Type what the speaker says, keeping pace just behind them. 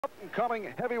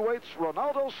Up-and-coming heavyweights,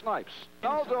 Renaldo Snipes.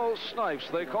 Renaldo Snipes,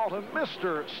 they called him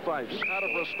Mr. Snipes out of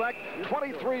respect.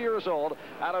 23 years old,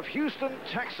 out of Houston,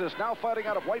 Texas, now fighting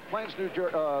out of White Plains, New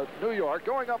York,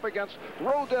 going up against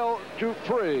Rondell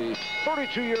DuPree,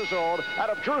 32 years old, out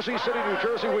of Jersey City, New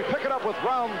Jersey. We pick it up with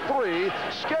round 3,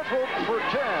 scheduled for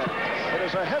 10. It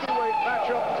is a heavyweight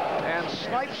matchup, and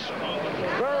Snipes,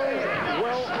 very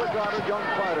well-regarded young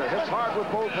fighter. Hits hard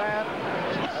with both hands,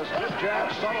 has good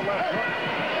jabs, subtle left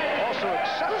hook. Also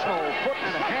exceptional foot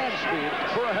and hand speed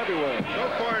for a heavyweight. So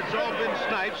far, it's all been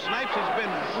Snipes. Snipes has been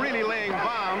really laying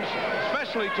bombs,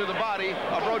 especially to the body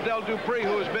of Rondell DuPree,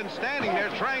 who has been standing there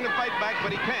trying to fight back,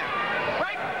 but he can't.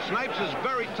 Snipes is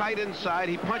very tight inside.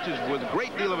 He punches with a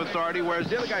great deal of authority, whereas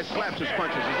the other guy slaps his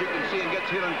punches, as you can see, and gets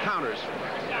hit on counters.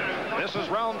 This is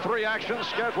round 3 action,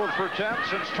 scheduled for 10.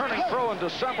 Since turning pro in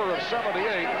December of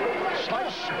 '78,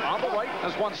 Snipes on the right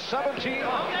has won 17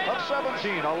 of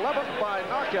 17, 11 by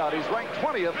knockout. He's ranked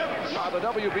 20th by the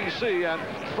WBC, and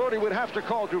Brody would have to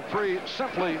call DuPree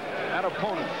simply an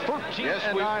opponent.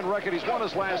 13-9 record. He's won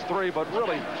his last 3, but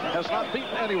really has not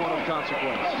beaten anyone of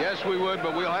consequence. Yes, we would,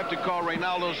 but we'll have to call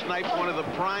Renaldo Snipes one of the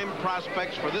prime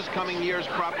prospects for this coming year's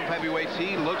crop of heavyweights.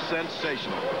 He looks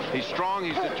sensational. He's strong,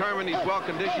 he's determined, he's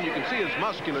well-conditioned. You can see his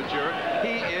musculature.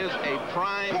 He is a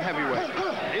prime heavyweight.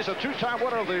 He's a 2-time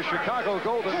winner of the Chicago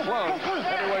Golden Glove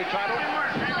heavyweight title,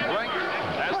 ranked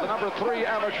as the number 3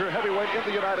 amateur heavyweight in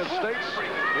the United States.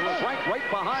 He was ranked right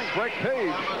behind Greg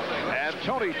Page and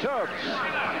Tony Tubbs.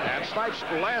 And Snipes'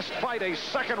 last fight, a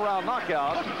second-round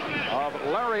knockout of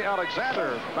Larry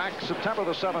Alexander back September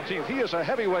the 17th. He is a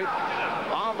heavyweight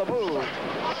on the move.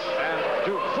 And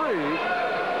DuPree,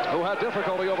 who had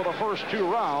difficulty over the first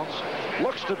 2 rounds,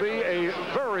 looks to be a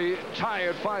very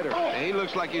tired fighter. He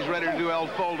looks like he's ready to do El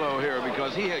Foldo here,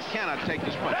 because he cannot take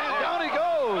this punch. And down he goes!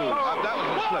 That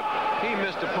was a slip. He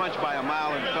missed a punch by a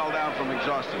mile and fell down from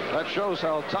exhaustion. That shows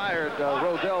how tired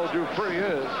Rondell DuPree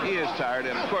is. He is tired,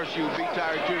 and of course you'd be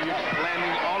tired too. You're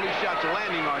landing, all these shots are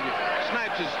landing on you.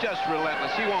 Snipes is just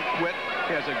relentless. He won't quit.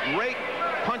 He has a great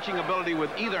punching ability with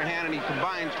either hand, and he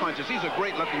combines punches. He's a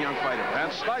great-looking young fighter.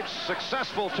 And Snipes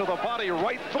successful to the body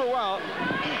right throughout.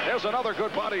 There's another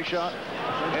good body shot.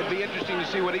 It'd be interesting to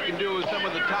see what he can do with some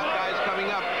of the top guys coming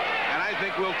up, and I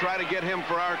think we'll try to get him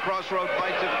for our crossroad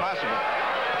fights if possible.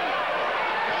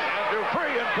 And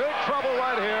DuPree in big trouble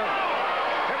right here.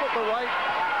 Him with the right.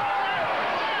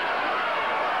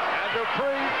 And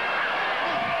DuPree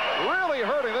really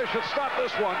hurting. They should stop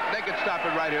this one. They could stop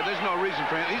it right here. There's no reason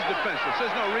for him. He's defenseless.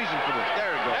 There's no reason for this.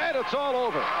 There it goes. And it's all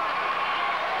over.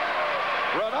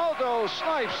 Renaldo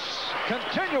Snipes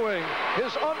continuing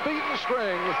his unbeaten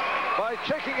string by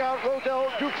taking out Rondell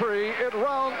DuPree in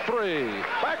round 3.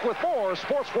 Back with more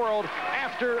Sports World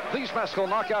after these mescal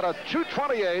knockout at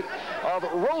 228 of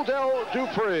Rondell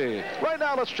DuPree. Right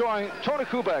now, let's join Tony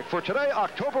Kubek for today,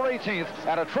 October 18th,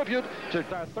 and a tribute to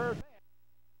our third.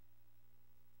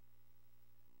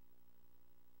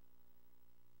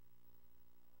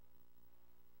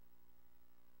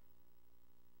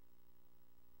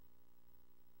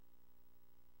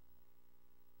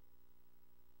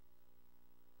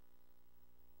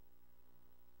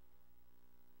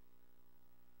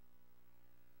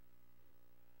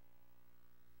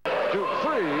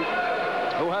 DuPree,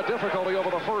 who had difficulty over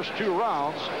the first 2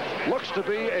 rounds, looks to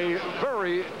be a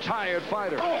very tired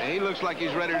fighter. He looks like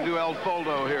he's ready to do El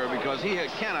Foldo here, because he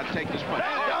cannot take this punch.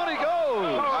 And down he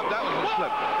goes! That was a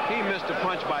slip. He missed a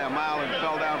punch by a mile and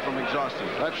fell down from exhaustion.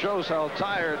 That shows how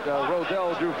tired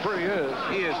Rondell DuPree is.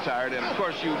 He is tired, and of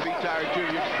course you'd be tired too.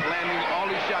 You're landing, all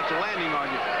these shots are landing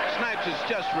on you. Snipes is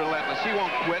just relentless. He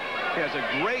won't quit. He has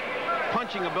a great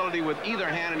punching ability with either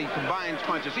hand, and he combines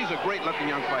punches. He's a great-looking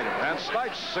young fighter. And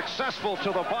Snipes successful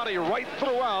to the body right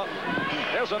throughout.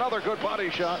 There's another good body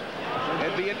shot.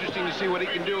 It'd be interesting to see what he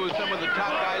can do with some of the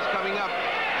top guys coming up,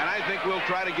 and I think we'll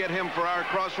try to get him for our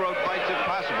crossroad fights if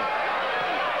possible.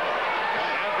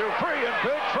 And DuPree in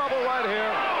big trouble right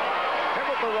here. Him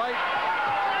with the right.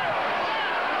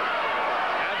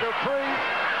 And DuPree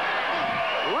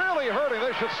really hurting.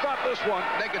 They should stop this one.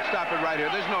 They could stop it right here.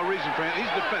 There's no reason for him.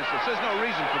 He's defenseless. There's no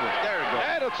reason for this. There it goes.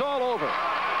 And it's all over.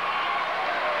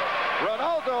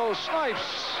 Renaldo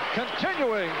Snipes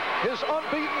continuing his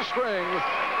unbeaten string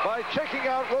by taking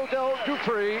out Rondell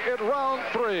DuPree in round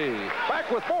 3.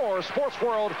 Back with more Sports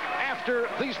World after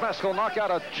these mescal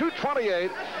knockout at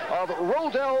 228 of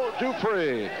Rondell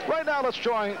DuPree. Right now, let's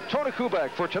join Tony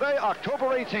Kubek for today,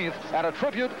 October 18th, and a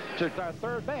tribute to our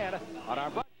third man on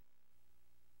our